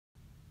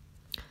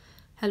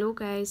Hello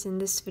guys, in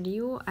this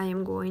video I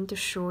am going to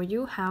show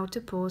you how to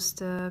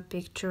post a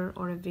picture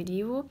or a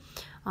video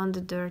on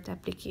the Dyrt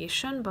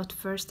application. But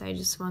first I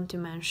just want to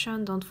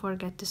mention, don't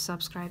forget to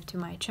subscribe to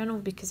my channel,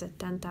 because at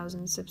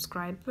 10,000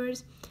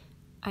 subscribers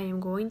I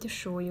am going to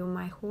show you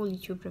my whole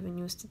YouTube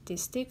revenue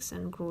statistics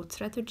and growth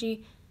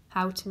strategy,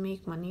 how to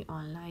make money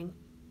online.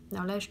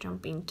 Now let's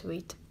jump into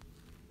it.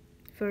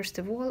 First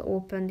of all,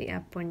 open the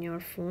app on your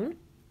phone.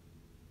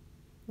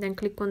 Then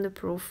click on the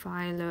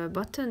profile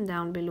button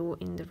down below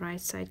in the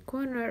right side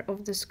corner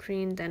of the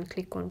screen. Then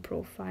click on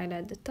profile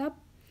at the top.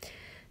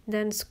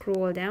 Then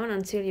scroll down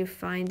until you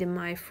find the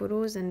My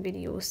Photos and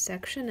Videos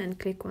section and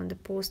click on the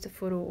Post a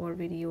Photo or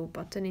Video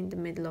button in the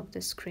middle of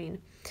the screen.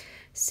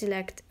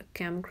 Select a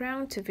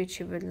campground to which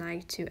you would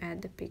like to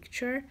add the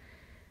picture.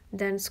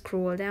 Then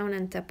scroll down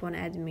and tap on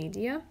Add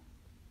Media.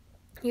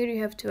 Here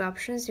you have two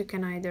options. You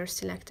can either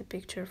select a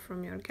picture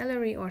from your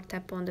gallery or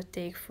tap on the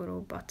Take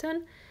Photo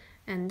button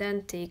and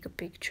then take a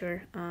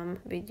picture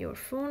with your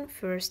phone.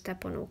 First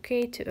tap on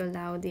OK to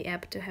allow the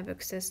app to have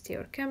access to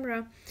your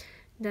camera.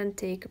 Then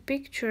take a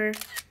picture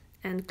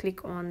and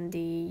click on the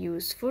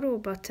Use Photo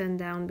button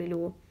down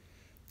below,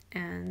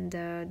 and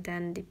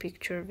then the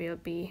picture will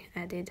be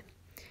added.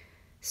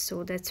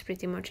 So that's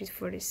pretty much it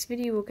for this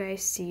video,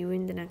 guys. See you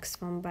in the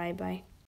next one. Bye bye.